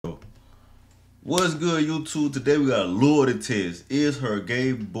What's good, YouTube? Today we got a loyalty test. Is her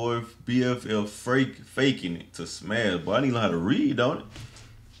gay boy BFF faking it to smash? Boy, I need to know how to read, don't it?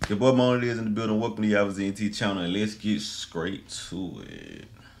 Your boy Mona is in the building. Welcome to Yalvish channel, and let's get straight to it.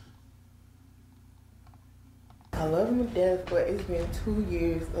 I love him to death, but it's been 2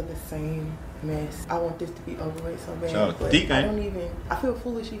 years of the same mess. I want this to be over with so bad, but I feel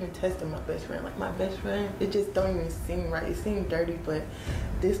foolish even testing my best friend. Like, my best friend, it just don't even seem right. It seems dirty, but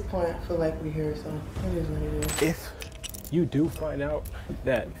at this point, I feel like we're here, so it is what it is. If you do find out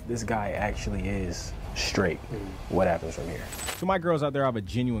that this guy actually is straight, what happens from here? So my girls out there, I have a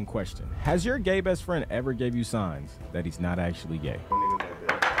genuine question. Has your gay best friend ever gave you signs that he's not actually gay?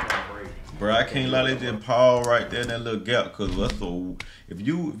 Bro, I can't lie, they just pause right there in that little gap. Cause what's the if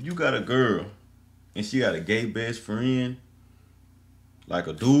you got a girl and she got a gay best friend, like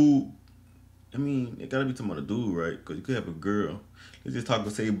a dude, I mean, it gotta be talking about a dude, right? Cause you could have a girl. Let's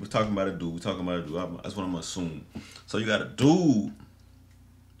just say we're talking about a dude. That's what I'm gonna assume. So you got a dude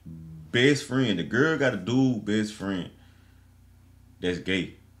best friend. The girl got a dude best friend that's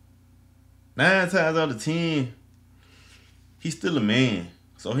gay. 9 times out of 10, he's still a man.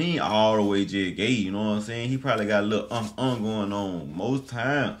 So he ain't all the way just gay, you know what I'm saying? He probably got a little going on most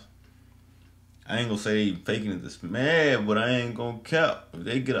times. I ain't gonna say faking it to smash, but I ain't gonna cap. If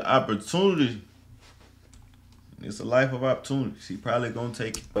they get an opportunity, it's a life of opportunities. He probably gonna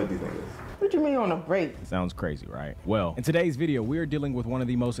take it. What do you mean on a break? Sounds crazy, right? Well, in today's video, we are dealing with one of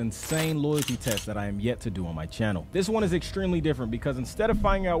the most insane loyalty tests that I am yet to do on my channel. This one is extremely different because instead of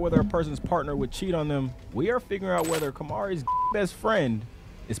finding out whether a person's partner would cheat on them, we are figuring out whether Kamari's best friend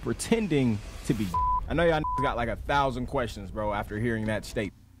is pretending to be. I know y'all got like 1,000 questions, bro, after hearing that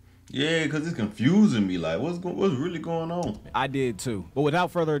statement. Yeah, because it's confusing me. Like, what's really going on? I did too. But without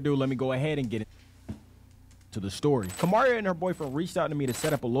further ado, let me go ahead and get to the story. Kamaria and her boyfriend reached out to me to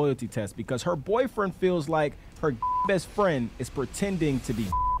set up a loyalty test because her boyfriend feels like her best friend is pretending to be.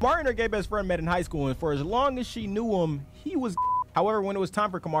 Kamaria and her gay best friend met in high school, and for as long as she knew him, he was. However, when it was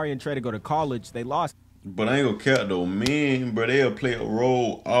time for Kamaria and Trey to go to college, they lost. But I ain't gonna count though, men, bro, they'll play a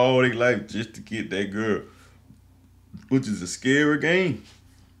role all their life just to get that girl, which is a scary game.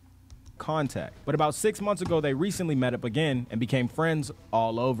 Contact. But about 6 months ago, they recently met up again and became friends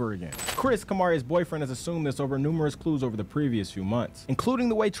all over again. Chris, Kamaria's boyfriend, has assumed this over numerous clues over the previous few months, including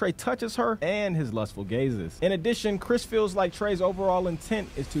the way Trey touches her and his lustful gazes. In addition, Chris feels like Trey's overall intent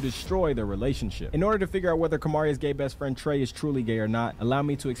is to destroy their relationship. In order to figure out whether Kamaria's gay best friend Trey is truly gay or not, allow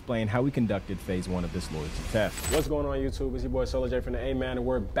me to explain how we conducted phase 1 of this loyalty test. What's going on, YouTube? It's your boy Solar J from the A-Man, and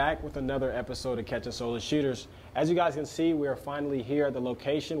we're back with another episode of Catching Solar Shooters. As you guys can see, we are finally here at the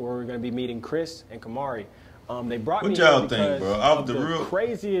location where we're going to be meeting Chris and Kamari. They brought me here because bro? Of the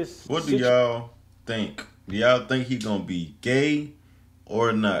craziest. What do y'all think? Do y'all think he's gonna be gay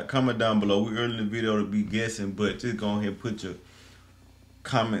or not? Comment down below. We early in the video to be guessing, but just go ahead and put your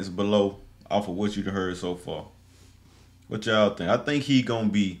comments below off of what you heard so far. What y'all think? I think he gonna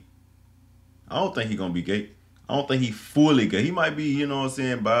be. I don't think he gonna be gay. I don't think he fully gay. He might be, you know what I'm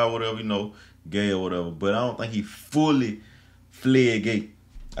saying, bi or whatever, you know, gay or whatever. But I don't think he fully fled gay.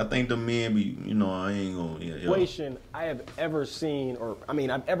 I think the men be, you know, I ain't gonna. Situation I have ever seen, or I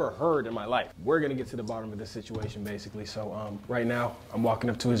mean, I've ever heard in my life. We're gonna get to the bottom of this situation, basically. So, right now, I'm walking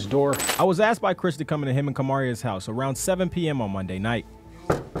up to his door. I was asked by Chris to come into him and Kamaria's house around 7 p.m. on Monday night.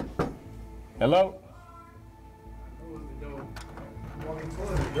 Hello?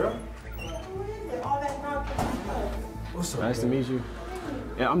 What's up, nice to meet you.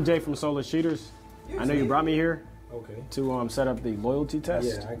 Yeah, I'm Jay from Solar Shooters. I know you brought me here. Okay. To set up the loyalty test.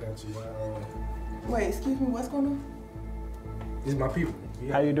 Yeah, I got you. Wait, excuse me, what's going on? These my people.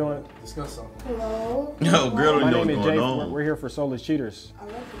 How you doing? Discuss something. Hello? No, girl, my name is Jay. We're here for Solar Shooters. I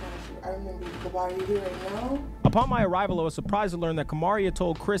recognize you. I remember you. Why are you here right now? Upon my arrival, I was surprised to learn that Kamaria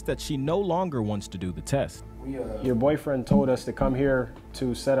told Chris that she no longer wants to do the test. Your boyfriend told us to come here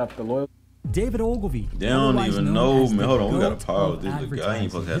to set up the loyalty. David Ogilvy. They don't even know me. Hold on, we gotta pause this. I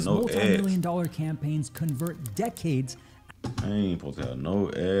ain't supposed to have no ads. Multi-million-dollar campaigns convert decades. I ain't supposed to have no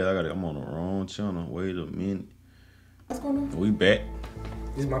ads. I'm on the wrong channel. Wait a minute. What's going on? We back.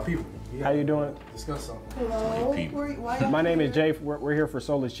 These my people. How you doing? Discuss something. Hello? My name is Jay. We're here for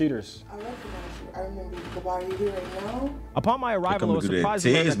Solar Shooters. I recognize you. I remember you. Why are you here right now? Upon my arrival, I was surprised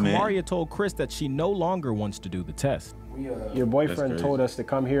to learn that Kamaria told Chris that she no longer wants to do the test. Your boyfriend told us to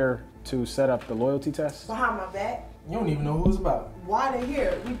come here to set up the loyalty test. Behind my back? You don't even know who it's about. Why they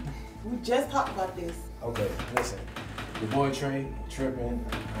here? We just talked about this. Okay, listen. Your boy Trey tripping.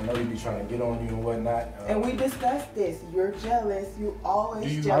 I know he be trying to get on you and whatnot. And we discussed this. You're jealous. You always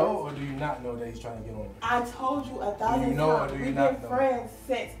jealous. Do you know or do you not know that he's trying to get on you? I told you 1,000 Do you know times. or do you We've not been know? friends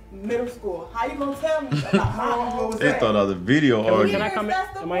since middle school. How you gonna tell me about my own They thought I was a video argument. Can I come in?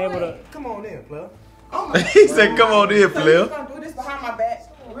 Am I able to? Come on in, player. Oh my He said, "Come on in, So player." you gonna do this behind my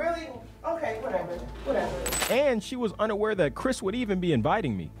back? Really? Okay, whatever. And she was unaware that Chris would even be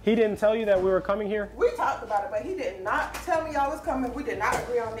inviting me. He didn't tell you that we were coming here? We talked about it, but he did not tell me y'all was coming. We did not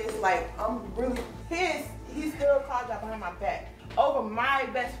agree on this. Like, I'm really pissed. He still called y'all behind my back over my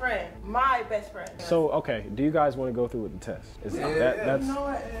best friend. My best friend. So, okay, do you guys want to go through with the test? That's You know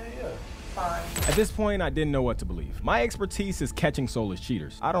what? Yeah. Fine. At this point, I didn't know what to believe. My expertise is catching soulless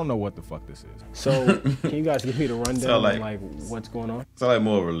cheaters. I don't know what the fuck this is. So, can you guys give me the rundown like- of like what's going on? It's like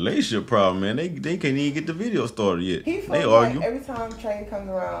more of a relationship problem, man. They can't even get the video started yet. He They feels argue. like every time Train comes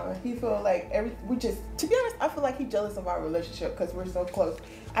around, he feels like to be honest, I feel like he's jealous of our relationship because we're so close.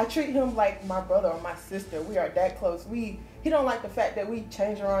 I treat him like my brother or my sister. We are that close. He don't like the fact that we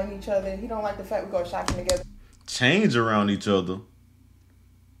change around each other. He don't like the fact we go shopping together. Change around each other.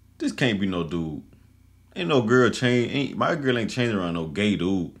 This can't be no dude. Ain't no girl change. My girl ain't changing around no gay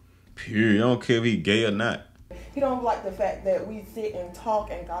dude. Period. I don't care if he gay or not. He don't like the fact that we sit and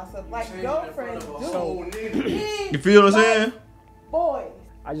talk and gossip like girlfriends do. You feel what I'm saying? Boys.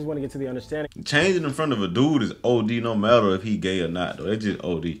 I just want to get to the understanding. Changing in front of a dude is OD no matter if he gay or not, though. It's just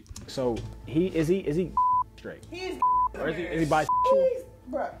OD. So, is he straight? He's Or is he bisexual?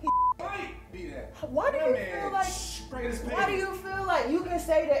 Why do you feel like you can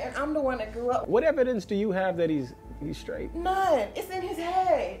say that and I'm the one that grew up? What evidence do you have that he's straight? None. It's in his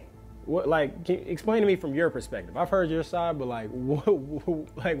head. What, like, can you explain to me from your perspective? I've heard your side, but like,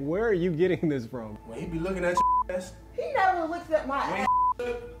 where are you getting this from? When he be looking at your ass, He never looks at my ass.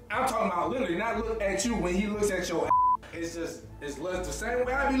 I'm talking about literally not look at you when he looks at your ass. It's the same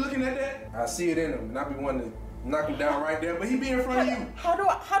way I be looking at that. I see it in him and I be wanting to knock him down right there, but he be in front of you. How do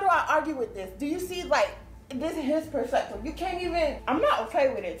I argue with this? Do you see, like, this is his perspective? You can't even. I'm not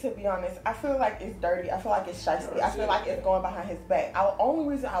okay with it, to be honest. I feel like it's dirty. I feel like it's shysty. I feel like it's going behind his back. The only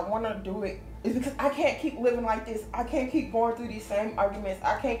reason I want to do it is because I can't keep living like this. I can't keep going through these same arguments.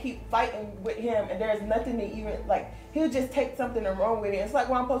 I can't keep fighting with him, and there's nothing to even, like, he'll just take something and run with it. It's like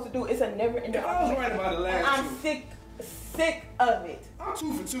what I'm supposed to do. It's a never-ending I was right about the last I'm two. sick of it. I'm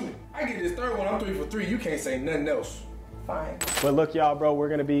 2 for 2. I get this third one, I'm 3 for 3. You can't say nothing else. Fine. But look, y'all, bro, we're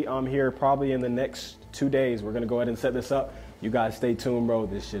gonna be here probably in the next 2 days. We're gonna go ahead and set this up. You guys stay tuned, bro.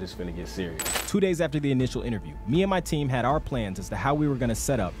 This shit is finna get serious. 2 days after the initial interview, me and my team had our plans as to how we were going to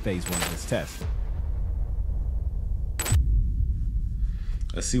set up phase 1 of this test.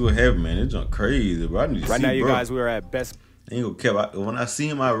 Let's see what happened, man. It's junk crazy, bro. I need to see, Right now, you bro. guys, we are at Best. Ain't gonna care. When I see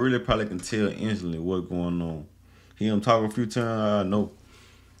him, I really probably can tell instantly what's going on. Hear him talk a few times, I know.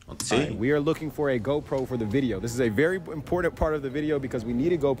 I'm telling you. We are looking for a GoPro for the video. This is a very important part of the video because we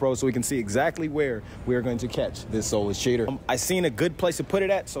need a GoPro so we can see exactly where we are going to catch this soulless cheater. I seen a good place to put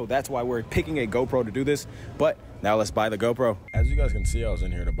it at, so that's why we're picking a GoPro to do this. But now let's buy the GoPro. As you guys can see, I was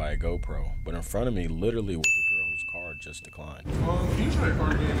in here to buy a GoPro, but in front of me literally was a girl whose card just declined. Can you try your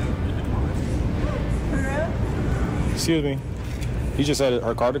card again? Excuse me. You just said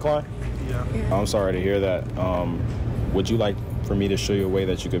her card declined? Yeah. I'm sorry to hear that. Would you like for me to show you a way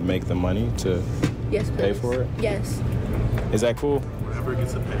that you could make the money to pay for it? Yes. Is that cool? Whatever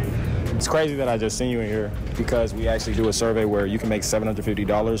gets it paid. It's crazy that I just seen you in here because we actually do a survey where you can make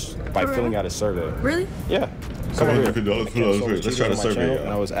 $750 by filling out a survey. Really? Yeah. Come over here. Let's try the survey. And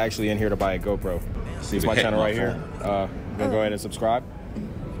I was actually in here to buy a GoPro. See, it's my channel right here. We're gonna go ahead and subscribe.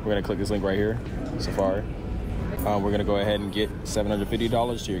 We're gonna click this link right here, Safari. We're gonna go ahead and get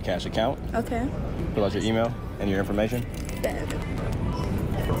 $750 to your cash account. Okay. Fill out your email and your information. Bad.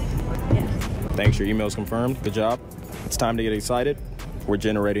 Thanks, your email is confirmed. Good job. It's time to get excited. We're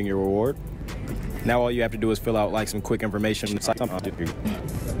generating your reward. Now all you have to do is fill out like some quick information.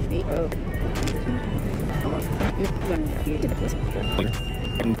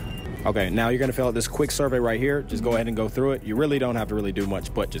 Okay, now you're gonna fill out this quick survey right here. Just go ahead and go through it. You really don't have to really do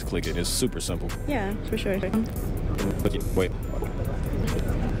much, but just click it. It's super simple. Yeah, for sure. Wait.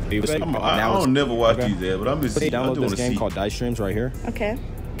 I don't never watch these ads, but I'm just saying. Download this game called Dice Streams right here. Okay.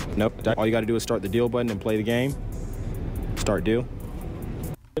 Nope. All you gotta do is start the deal button and play the game. Start deal.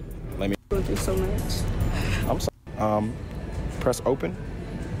 Let me. Going through so much. I'm sorry. Press open.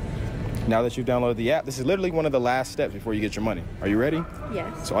 Now that you've downloaded the app, this is literally one of the last steps before you get your money. Are you ready?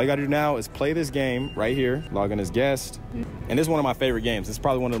 Yes. So all you gotta do now is play this game right here, log in as guest. And this is one of my favorite games. It's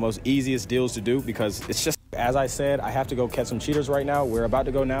probably one of the most easiest deals to do because it's just, as I said, I have to go catch some cheaters right now. We're about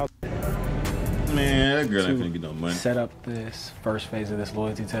to go now. Man, that girl ain't finna get no money. Set up this first phase of this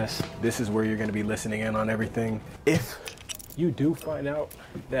loyalty test. This is where you're gonna be listening in on everything. If you do find out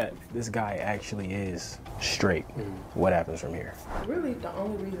that this guy actually is straight, what happens from here? Really, the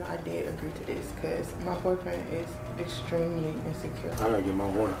only reason I did agree to this, because my boyfriend is extremely insecure. I gotta get my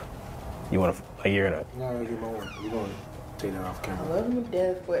warrant. You want a year and a... No, I gotta get my warrant. You're gonna take that off camera. I love him to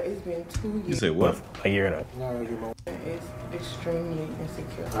death, but it's been 2 years. You say what? A year and a... No, I gotta get my warrant. Is extremely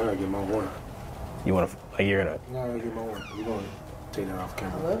insecure. I gotta get my warrant. You want a year and a... No, I gotta get my warrant. You're gonna take that off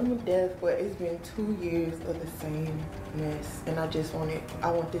camera. I love him to death, but it's been 2 years of the same mess, and I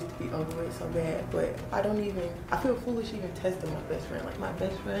want this to be over with so bad, but I feel foolish even testing my best friend. Like, my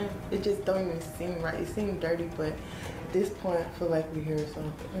best friend, it just don't even seem right. It seems dirty, but at this point, I feel like we're here, so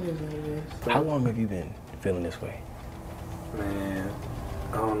it is what it is. How long have you been feeling this way? Man,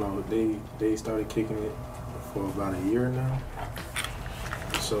 I don't know. They started kicking it for about a year now.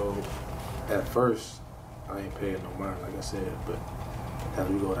 So, at first, I ain't paying no mind, like I said, but as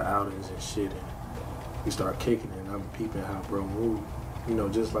we go to outings and shit, and we start kicking it, and I'm peeping how bro move. You know,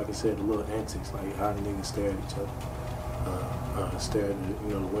 just like I said, the little antics, like how the niggas stare at each other, stare at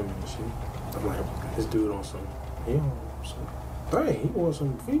the women and shit. I'm like, this dude on some thing, he wants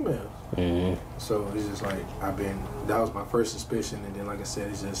some females. So it's just like, that was my first suspicion, and then like I said,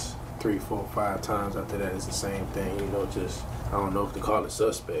 it's just 3, 4, 5 times after that, it's the same thing, you know, just, I don't know if to call it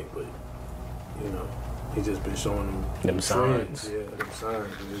suspect, but, you know, he just been showing them signs. Yeah, them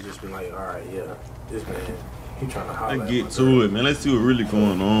signs, and we just been like, all right, yeah, this man, he trying to holler. Let's get to it, man. Let's see what really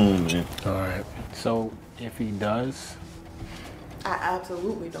going on, man. All right. So if he does, I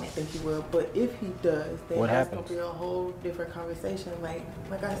absolutely don't think he will, but if he does, then what that's happens? gonna be a whole different conversation. Like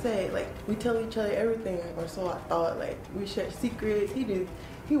I said, like, we tell each other everything, or so I thought. Like, we share secrets.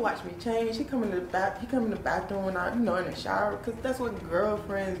 He watched me change. He come in the bathroom when I, in the shower, because that's what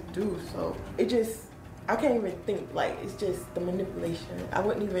girlfriends do. So I can't even think, like, it's just the manipulation. I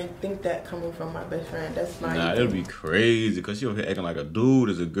wouldn't even think that coming from my best friend. That's not Nah, it'll be crazy, because she over here acting like a dude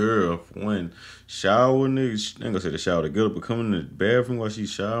is a girl. For one, shower, nigga, I ain't gonna say the shower, the girl, but coming in the bathroom while she's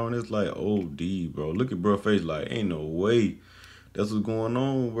showering, it's like, OD, bro. Look at bro's face, like, ain't no way that's what's going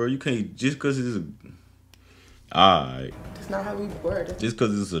on, bro. You can't, just because it's alright. That's not how we work. Just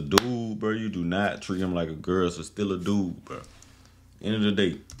because it's a dude, bro, you do not treat him like a girl, so still a dude, bro. End of the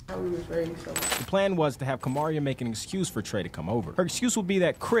day. How we was raised, so. The plan was to have Kamaria make an excuse for Trey to come over. Her excuse would be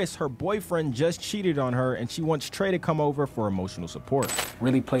that Chris, her boyfriend, just cheated on her and she wants Trey to come over for emotional support.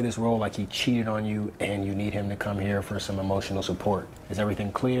 Really play this role like he cheated on you and you need him to come here for some emotional support. Is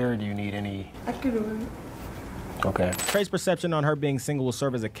everything clear? Do you need any... I could do it. Okay. Trey's perception on her being single will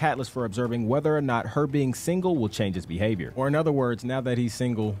serve as a catalyst for observing whether or not her being single will change his behavior. Or in other words, now that he's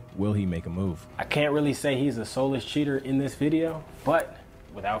single, will he make a move? I can't really say he's a soulless cheater in this video, but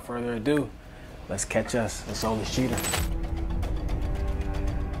without further ado, let's catch us a soulless cheater.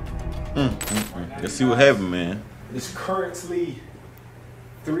 Let's see what happened, man. It's currently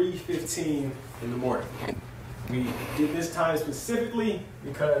 3:15 in the morning. We did this time specifically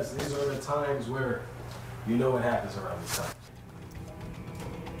because these are the times where you know what happens around this time.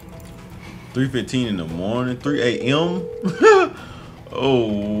 3:15 in the morning, 3 a.m.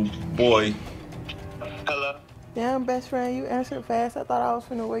 Oh boy. Hello. Damn, best friend, you answered fast. I thought I was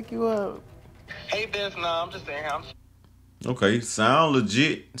finna wake you up. Hey, Vince. No, I'm just saying. Okay, sound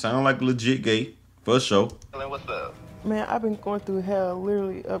legit. Sound like legit gay. For sure. What's up? Man, I've been going through hell,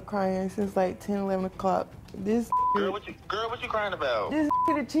 literally up crying since like 10, 11 o'clock. This Girl, what you crying about? This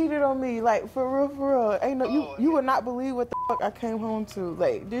that cheated on me, like, for real. Ain't no, you would not believe what the fuck I came home to.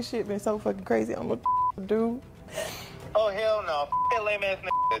 Like, this shit been so fucking crazy. I'm a dude. Oh, hell no. That lame ass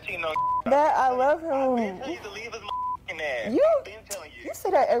nigga cheating on That, I love him. I've been telling you to leave his ass. I've been telling you. You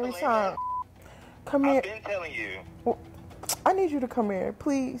say that every time. Come here. I've been telling you. Well, I need you to come here,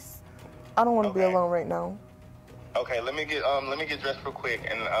 please. I don't want to be alone right now. Okay, let me get dressed real quick,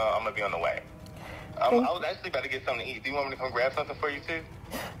 and I'm gonna be on the way. I was actually about to get something to eat. Do you want me to come grab something for you too?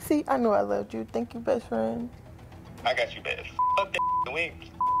 See, I know I loved you. Thank you, best friend. I got you, best. Fuck that.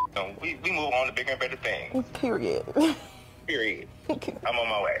 We move on to bigger and better things. Period. Period. I'm on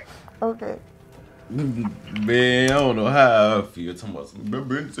my way. Okay. Man, I don't know how I feel. Talking about some, bro,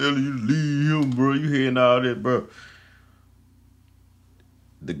 been telling you to leave him, bro. You hearing all that, bro.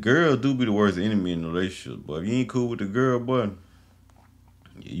 The girl do be the worst enemy in the relationship, but if you ain't cool with the girl, boy,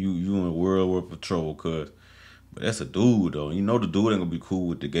 you in a world worth of trouble, cuz. But that's a dude, though. You know the dude ain't gonna be cool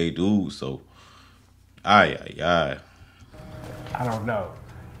with the gay dude, so. Aye. I don't know.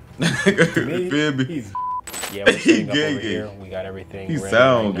 Feel me? Yeah, we're sitting up gay. over here. We got everything He ready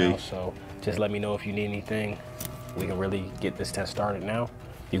sound right now, gay. so just let me know if you need anything. We can really get this test started now.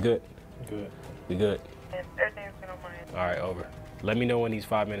 You good? Good. We good? Yes, everything's been on my end. All right, over. Let me know when he's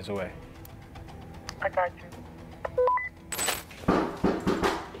 5 minutes away. I got you.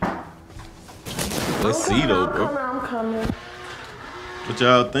 Let's see though, bro. I'm coming. What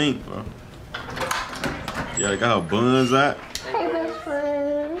y'all think, bro? Y'all got her buns out? Hey, best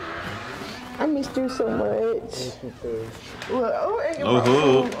friend. I missed you so much. Well,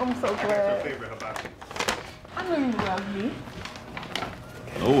 I'm so glad. I know you love me.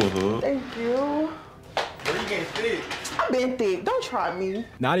 Thank you. Where you getting thick? I've been thick. Don't try me.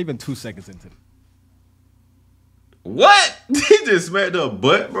 Not even 2 seconds into it. What? He just smacked her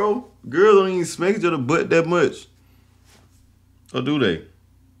butt, bro. Girls don't even smack each other butt that much. Or do they?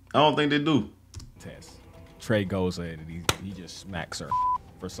 I don't think they do. Tess. Trey goes in and he just smacks her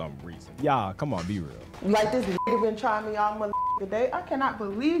for some reason. Y'all, come on, be real. Like this nigga been trying me all motherfucking day. I cannot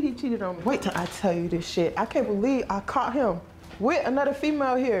believe he cheated on me. Wait till I tell you this shit. I can't believe I caught him with another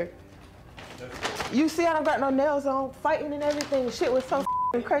female here. You see I don't got no nails on, fighting and everything. The shit was so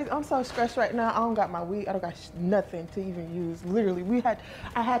crazy. I'm so stressed right now. I don't got my weed. I don't got nothing to even use. Literally,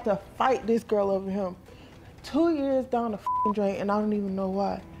 I had to fight this girl over him. 2 years down the drain, and I don't even know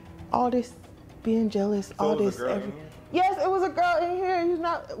why. All this being jealous, so all this. Yes, it was a girl in here. He's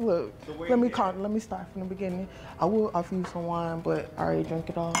not. Look, let me start from the beginning. I will offer you some wine, but I already drank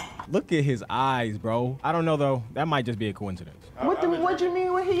it all. Look at his eyes, bro. I don't know though. That might just be a coincidence. What you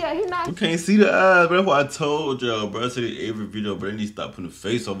mean when he not? You can't see the eyes, bro. That's what I told y'all, bro. I said in every video, bro. They need to stop putting the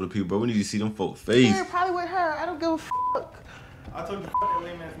face over the people, bro. We need to see them folks' face. Yeah, probably with her. I don't give a fuck. I told you that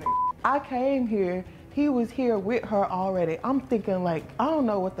lame ass nigga. I came here. He was here with her already. I'm thinking like, I don't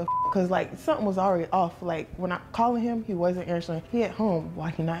know what the cause like something was already off. Like when I calling him, he wasn't answering. He at home. Why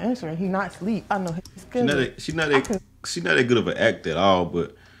he not answering? He not asleep. I know. She not that good of an act at all,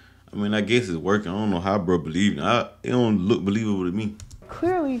 but I mean, I guess it's working. I don't know how bro believing. It don't look believable to me.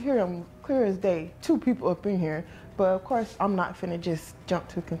 Clearly hear him clear as day. 2 people up in here. But of course, I'm not finna just jump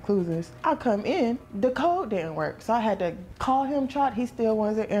to conclusions. I come in, the code didn't work. So I had to call him, he still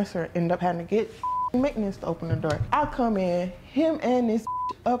wasn't answering. Ended up having to get maintenance to open the door. I come in, him and this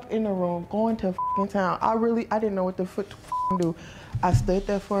up in the room, going to town. I didn't know what the fuck to do. I stood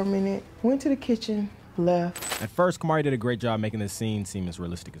there for a minute, went to the kitchen, left. At first, Kamari did a great job making this scene seem as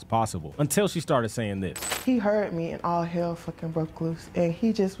realistic as possible, until she started saying this. He heard me and all hell fucking broke loose. And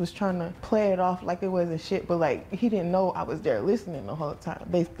he just was trying to play it off like it wasn't shit, but like, he didn't know I was there listening the whole time.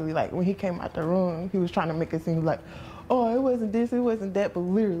 Basically, like, when he came out the room, he was trying to make it seem like, oh, it wasn't this, it wasn't that, but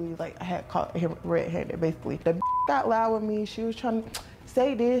literally, like, I had caught him red-handed, basically. The got loud with me. She was trying to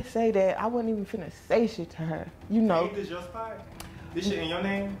say this, say that. I wasn't even finna say shit to her, you know. Ain't this your spot? This shit in your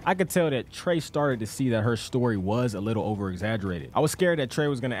name? I could tell that Trey started to see that her story was a little over-exaggerated. I was scared that Trey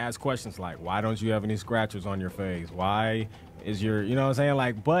was gonna ask questions like, why don't you have any scratches on your face? Why is your, you know what I'm saying?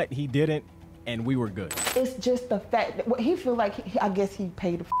 Like, but he didn't, and we were good. It's just the fact that he feel like, I guess he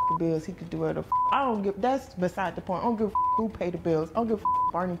paid the bills. He could do it. I don't give, that's beside the point. I don't give a who paid the bills. I don't give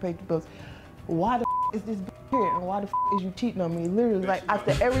a Barney paid the bills. Why the is this here? And why the is you cheating on me? Literally, like,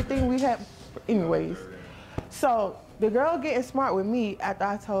 after everything we had, anyways. So, the girl getting smart with me after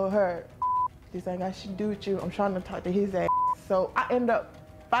I told her, this ain't got shit to do with you. I'm trying to talk to his ass. So, I end up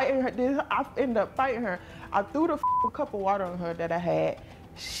fighting her. I threw the cup of water on her that I had.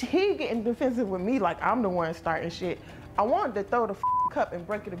 He getting defensive with me like I'm the one starting shit. I wanted to throw the cup and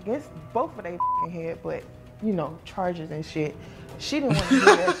break it against both of their head, but you know, charges and shit. She didn't want to do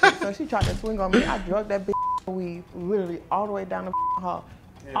that shit, so she tried to swing on me. I drugged that weave literally all the way down the hall.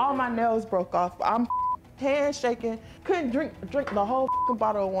 All my nails broke off. I'm hand shaking. Couldn't drink the whole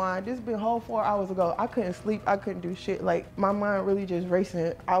bottle of wine. This been whole 4 hours ago. I couldn't sleep. I couldn't do shit. Like, my mind really just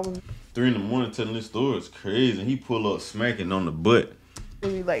racing. I was 3 in the morning telling this story. It's crazy. And he pull up smacking on the butt.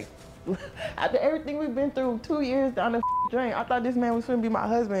 Really, like, after everything we've been through, 2 years down the drain, I thought this man was gonna be my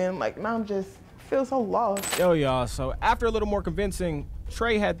husband. Like, now I'm just feel so lost. Yo, y'all, so after a little more convincing,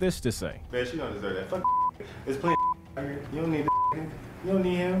 Trey had this to say. Man, she don't deserve that. Fuck. It's plenty here. You don't need you don't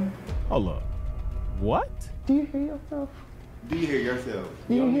need him. Hold up. What? Do you hear yourself? Do you hear yourself?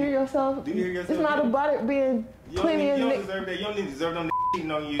 Do you hear yourself? Do you hear yourself? It's not about it being plenty of You don't deserve that. You don't deserve them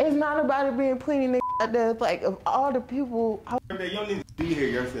cheating on you. It's not about it being plenty of out there. Like, of all the people. You don't need to hear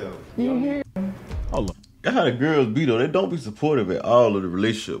yourself. You hear? Hold up. That's how the girls be though. They don't be supportive at all of the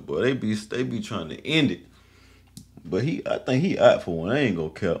relationship, but they be trying to end it. But I think he out for one. I ain't gonna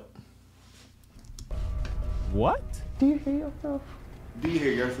cap. What? Do you hear yourself? Do you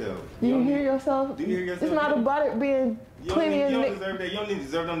hear yourself? Do you hear yourself? Do you hear yourself? It's not about it being plenty of You don't deserve that. You don't need to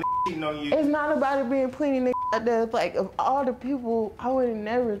deserve them cheating on you. It's not about it being plenty of out there. Like, of all the people, I would have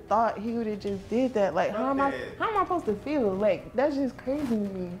never thought he would have just did that. Like, how am I supposed to feel? Like, that's just crazy to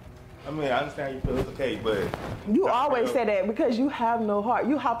me. I mean, I understand how you feel. It's okay, but you always say that because you have no heart.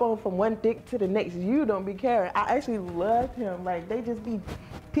 You hop on from one dick to the next. You don't be caring. I actually loved him. Like they just be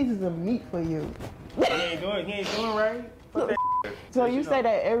pieces of meat for you. He ain't doing right. Look, so you say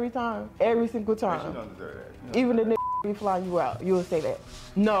that every time, every single time. You don't deserve that. Even the nigga be flying you out, you'll say that.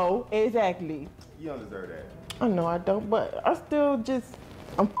 No, exactly. You don't deserve that. I know I don't, but I still just,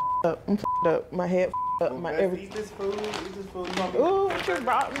 I'm up. I'm up. My head up. My everything. Eat this food. Eat this food. Ooh, what you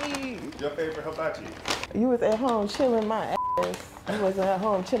brought me? Your favorite hibachi. You was at home chilling my ass. You wasn't at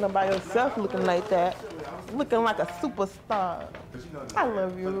home chilling by yourself looking like that. Looking like a superstar. I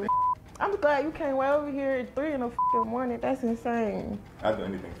love you. I'm glad you came way over here at 3 in the morning. That's insane. I'll do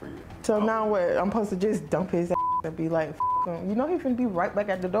anything for you. So now what? I'm supposed to just dump his ass and be like, him. You know he finna be right back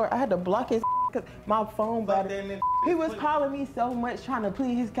at the door. I had to block his because my phone battery. He was calling me so much trying to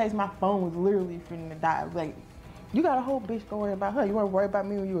plead his case. My phone was literally finna die. Like, you got a whole bitch go worry about her. You wanna worry about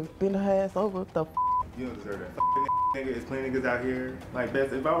me when you was bending her ass over? What the You don't deserve that. Nigga, it's plenty niggas out here. Like,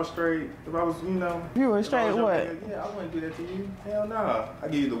 best, if I was straight, if I was, you know. You were straight what? Nigga, yeah, I wouldn't do that to you. Hell nah. I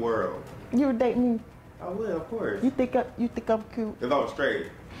give you the world. You would date me? I would, of course. You think I'm cute? If I was straight.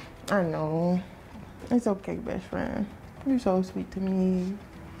 I know. It's okay, best friend. You're so sweet to me.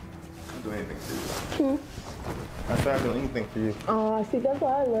 I'll do anything for you. I said I'd do anything for you. Oh, see, that's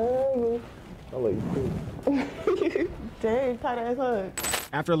why I love you. I love you too. Dang, tight ass hug.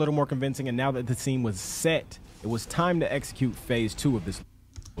 After a little more convincing, and now that the scene was set, it was time to execute phase 2 of this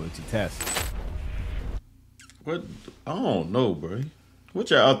loyalty test. What? I don't know, bro. What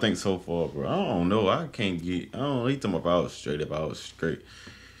y'all think so far, bro? I don't know. I can't get. I don't know. He talking about if I was straight. If I was straight.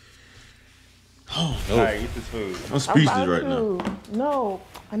 Oh no. All right, eat this food. I'm speechless right now. No,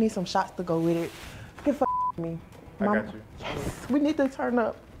 I need some shots to go with it. Get me. I got you. Yes, we need to turn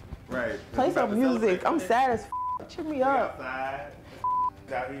up. Right. Play some music. I'm sad as cheer me up. Outside.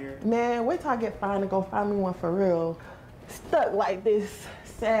 Out here. Man, wait till I get fine and go find me one for real. Stuck like this,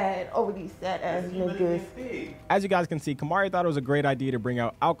 sad over these sad ass niggas. As you guys can see, Kamari thought it was a great idea to bring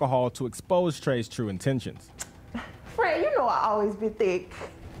out alcohol to expose Trey's true intentions. Fred, you know I always been thick.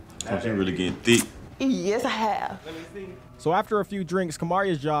 Don't you really getting thick? Yes, I have. Let me see. So after a few drinks,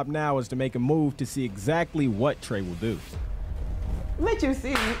 Kamari's job now is to make a move to see exactly what Trey will do. Let you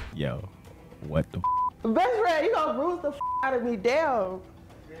see. Yo, what the Best friend, you gonna bruise the out of me down.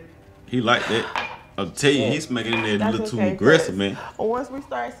 He like that. I'll tell you, he's making it a little too aggressive, man. Once we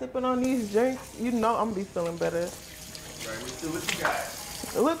start sipping on these drinks, you know I'm gonna be feeling better. Right, we see what you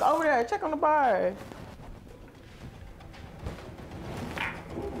got. Look over there, check on the bar.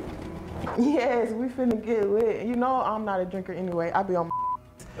 Yes, we finna get lit. You know I'm not a drinker anyway. I be on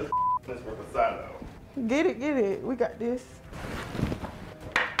my Get it. We got this.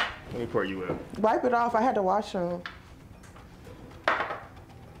 Let me pour you up. Wipe it off. I had to wash them.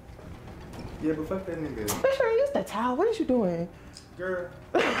 Yeah, but fuck that nigga. Make sure you use the towel. What is you doing? Girl.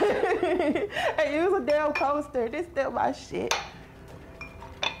 Hey, use a damn coaster. This still my shit.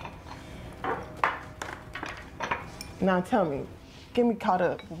 Now tell me, get me caught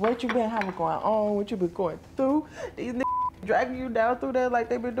up. What you been having going on? What you been going through? These niggas dragging you down through there like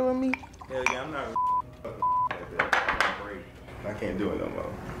they been doing me? Hell yeah, I'm not like that. I'm break. I can't do it no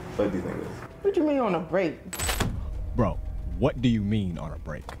more. Fuck these niggas. What you mean on a break? Bro, what do you mean on a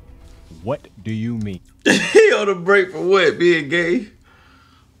break? What do you mean? He on a break for what? Being gay?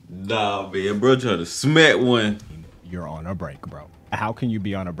 Nah, man. Bro trying to smack one. You're on a break, bro. How can you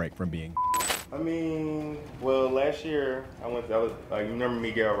be on a break from being I mean, well, last year, you remember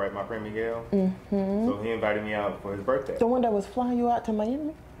Miguel, right? My friend Miguel? Mm-hmm. So he invited me out for his birthday. The one that was flying you out to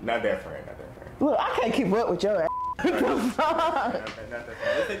Miami? Not that friend. Look, I can't keep up with your ass. Not that friend.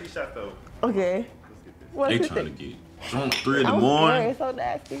 Let's take these shots, though. Okay. They trying to get drunk 3 in the morning. It's so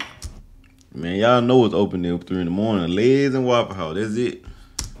nasty. Man, y'all know it's open there 3 in the morning. Lay's and Waffle House. That's it.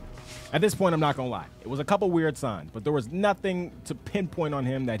 At this point, I'm not gonna lie. It was a couple weird signs, but there was nothing to pinpoint on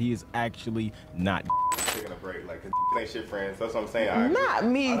him that he is actually not taking a break. Like, cause ain't shit friends. That's what I'm saying. Not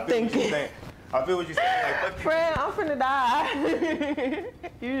me thinking. I feel what you're saying. Like, fuck friend, I'm finna die.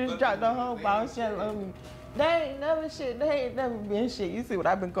 You just dropped the whole ball shit on me. They ain't never been shit. You see what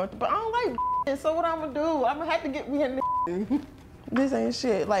I've been going through. But I don't like so what I'm gonna do? I'm gonna have to get me in this. This ain't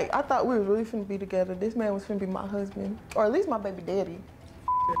shit. Like, I thought we were really finna be together. This man was finna be my husband. Or at least my baby daddy.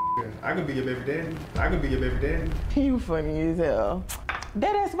 I could be your baby daddy. You funny as hell.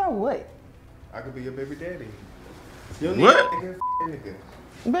 That ass about what? I could be your baby daddy. You need what? Nigga.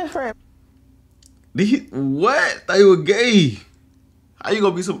 Best friend. What? Thought you were gay. How you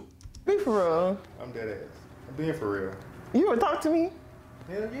gonna be so? Be for real. I'm dead ass. I'm being for real. You wanna talk to me?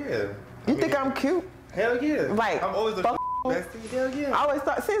 Hell yeah. You think I'm cute? Hell yeah. Like, I'm always a fuck Bestie? Hell yeah. I always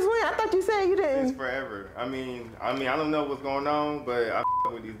thought, since when? I thought you said you didn't. It's forever. I mean, I don't know what's going on, but I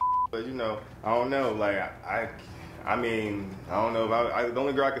with these, but you know, I don't know. Like I mean, I don't know if the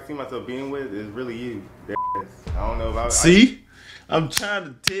only girl I can see myself being with is really you. I don't know if I. See, I'm trying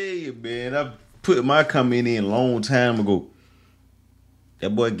to tell you, man. I put my comment in a long time ago.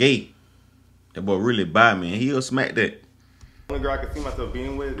 That boy gay. That boy really bi, man. He'll smack that. The only girl I can see myself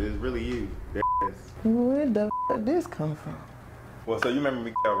being with is really you. Where the f did this come from? Well, so you remember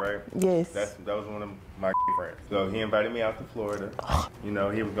Miguel, right? Yes. That was one of my friends. So he invited me out to Florida. You know,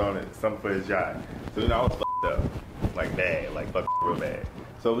 he was going to something for his yacht. So, you know, I was fucked up. Like bad. Like fucked real bad.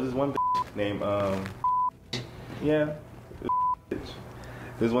 So it was this one bitch named,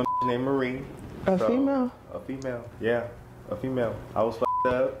 this one bitch named Marie. A female? A female. Yeah. A female. I was fucked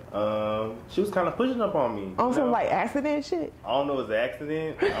up. She was kind of pushing up on me. On some like accident shit? I don't know if it was an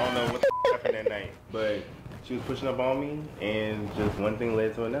accident. I don't know what the happened that night. But she was pushing up on me, and just one thing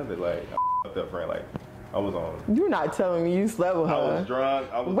led to another. Like, I fucked up, friend. Like, I was on. You're not telling me you slept with her. I was drunk.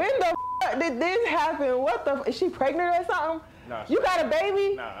 When the f did this happen? What the is she pregnant or something? Nah, you got a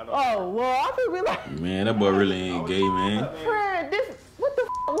baby? Nah, I don't. Oh, well, I could be like, Man, that boy really ain't gay, man. friend, this, what the f,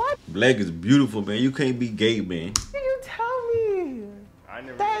 what? Black is beautiful, man. You can't be gay, man. Did you tell me?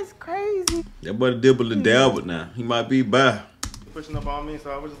 That's crazy. That boy dibble the dabble now. He might be bi. Pushing up on me,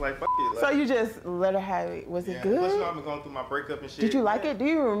 so I was just like, fuck it. Like, So you just let her have it. Was it good? Plus, you know, I've been going through my breakup and shit. Did you like it? Do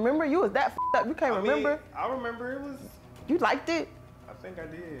you remember? You was that f***ed up. You can't remember? I remember it was. You liked it? I think I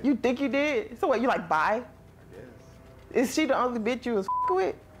did. You think you did? So what, you like bi? I guess. Is she the only bitch you was f***ing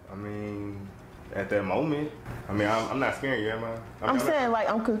with? I mean, at that moment. I mean, I'm not scaring you, am I? I'm saying, like,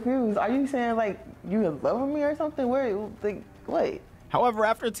 I'm confused. Are you saying, like, you in love with me or something? Where, like, what? However,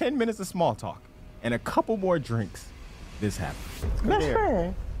 after 10 minutes of small talk and a couple more drinks, this happened. Best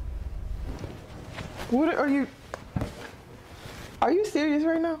friend. What are you serious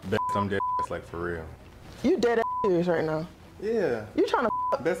right now? Best, I'm dead. It's like for real. You dead ass serious right now. Yeah. You trying to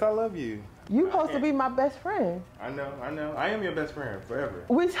Best, I love you. You supposed to be my best friend. I know. I am your best friend forever.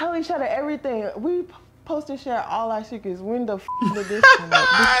 We tell each other everything. We supposed to share all our secrets. When the f did this come up?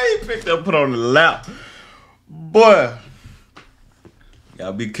 He picked up, put on the lap. Boy.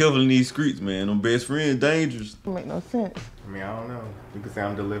 Y'all be careful in these streets, man. Them best friends dangerous. It make no sense. I mean, I don't know. You can say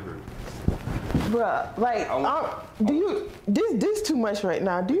I'm delivered. Bruh, like, do you, this too much right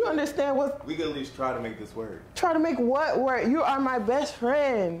now. Do you understand what? We can at least try to make this work. Try to make what work? You are my best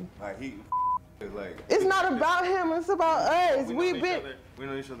friend. Like, It's not about him, it's about us. We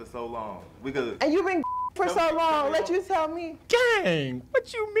know each other so long. And you've been for so long. Let you tell me. Gang,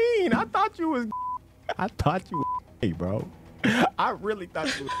 what you mean? I thought you was gay, bro. I really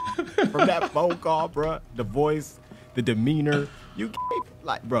thought you was from that phone call, bro. The voice, the demeanor. You gay,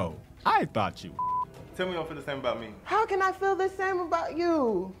 like, bro. I thought you. Tell me you don't feel the same about me. How can I feel the same about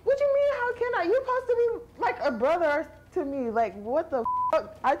you? What do you mean, how can I? You're supposed to be like a brother to me. Like, what the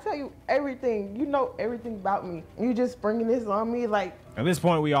fuck? I tell you everything. You know everything about me. You just bringing this on me, like. At this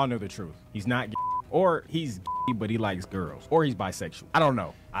point, we all know the truth. He's not gay. Or he's gay, but he likes girls. Or he's bisexual. I don't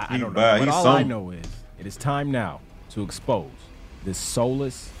know. I don't know. But all I know is it is time now to expose this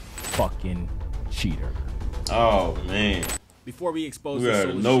soulless fucking cheater. Oh, man. Before we expose the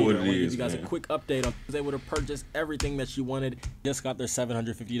soulless cheater, I want to give you guys a quick update on who was able to purchase everything that she wanted. Just got their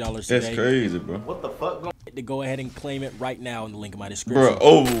 $750 today. That's crazy, bro. What the fuck? To go ahead and claim it right now in the link in my description. Bro,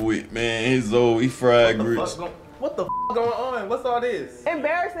 over with, man. He's old. He fried grits. What the going on? What's all this?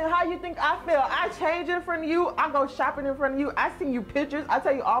 Embarrassing. How you think I feel? I change in front of you. I go shopping in front of you. I send you pictures. I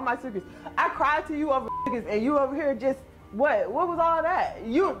tell you all my secrets. I cried to you over niggas, and you over here just what? What was all that?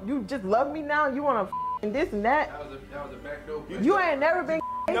 You just love me now? You want to and this and that? That was a backdoor. You ain't never been.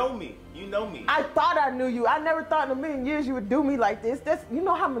 You know me. You know me. I thought I knew you. I never thought in a million years you would do me like this. That's, you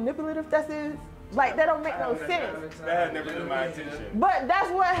know how manipulative that is? Like, that don't make no sense. That had never been my intention. But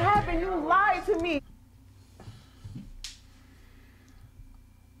that's what happened. You lied to me.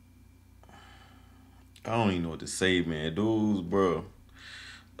 I don't even know what to say, man. Dudes, bro.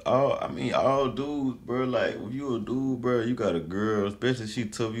 All dudes, bro. Like, if you a dude, bro, you got a girl, especially she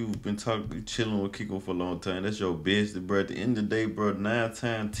tough, you've been chilling with Kiko for a long time. That's your bestie, bro. At the end of the day, bro, 9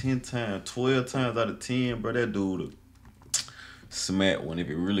 times, 10 times, 12 times out of 10, bro, that dude smack one if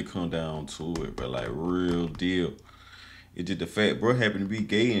it really come down to it, bro. Like, real deal. It's just the fact, bro, happened to be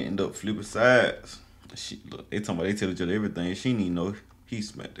gay and end up flipping sides. Look, they talking about they tell each other everything. She didn't even know he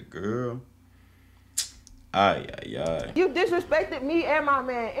smacked the girl. Ay. You disrespected me and my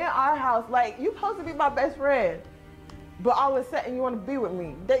man in our house. Like, you supposed to be my best friend. But all of a sudden you want to be with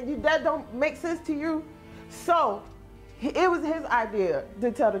me. That don't make sense to you? So, it was his idea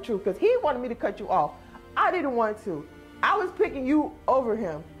to tell the truth. Because he wanted me to cut you off. I didn't want to. I was picking you over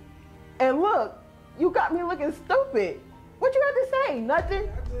him. And look, you got me looking stupid. What you had to say? Nothing?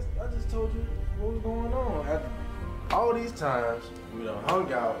 I just told you what was going on. All these times we done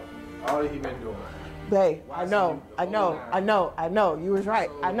hung out, all he been doing. Babe, I know. You was right.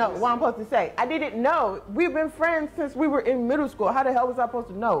 I know what I'm supposed to say. I didn't know. We've been friends since we were in middle school. How the hell was I supposed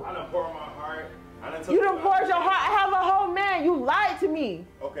to know? I done poured my heart. You done poured your heart. I have a whole man. You lied to me.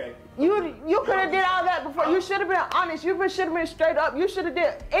 Okay. You could have did all that before. You should have been honest. You should have been straight up. You should have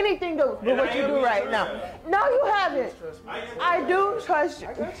did anything to what you do right now. No, you haven't. I do trust you.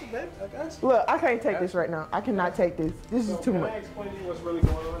 I got you, baby. I got you. Look, I can't take this right now. I cannot take this. This is too much. Can I explain to you what's really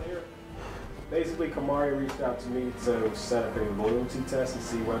going on here? Basically, Kamari reached out to me to set up a loyalty test and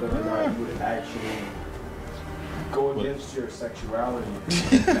see whether or not you would actually go against your sexuality.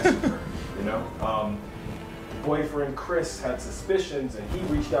 You know, boyfriend Chris had suspicions, and he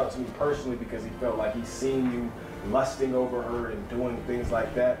reached out to me personally because he felt like he's seen you lusting over her and doing things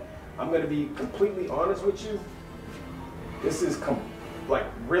like that. I'm gonna be completely honest with you. This is like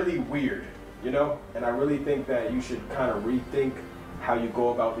really weird, you know, and I really think that you should kind of rethink how you go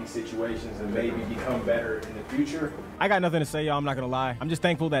about these situations and maybe become better in the future. I got nothing to say, y'all. I'm not gonna lie. I'm just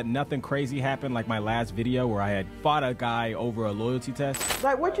thankful that nothing crazy happened like my last video where I had fought a guy over a loyalty test.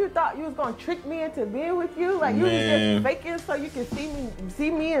 Like, what you thought you was gonna trick me into being with you? Like, you was just faking so you can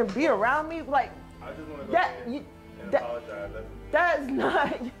see me and be around me? Like, I just want to go and apologize. That's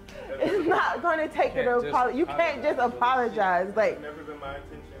not. It's not gonna take an apology. You can't just apologize. Like, it's never been my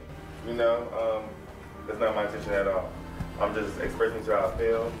intention. You know, that's not my intention at all. I'm just expressing to you how I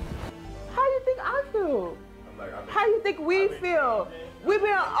feel. How you think I feel? How you think we feel? We've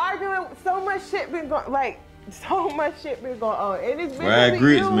been arguing. So much shit been going. So much shit been going on, and it's been. Right,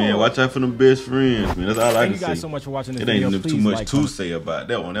 grits, man. Watch out for them best friends, man. That's all I can say. Thank you guys so much for watching this video. It ain't too much to say about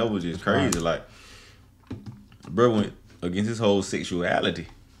that one. That was just crazy. Like, bro went against his whole sexuality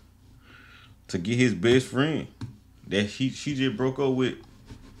to get his best friend that she just broke up with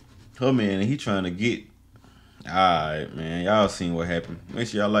her man, and he trying to get. Alright, man. Y'all seen what happened. Make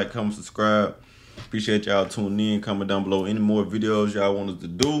sure y'all like, comment, subscribe. Appreciate y'all tuning in. Comment down below any more videos y'all want us to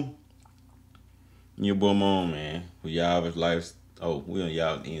do. Your boy Mom, man. We Yalvish Life. Oh, we on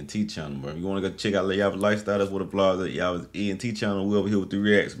Yalvish ENT channel, bro. You want to go check out Yalvish Lifestyle? That's what the vlogs at Yalvish ENT channel. We over here with the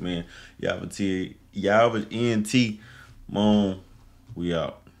reacts, man. Yalvish ENT. Mom, we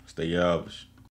out. Stay Yalvish.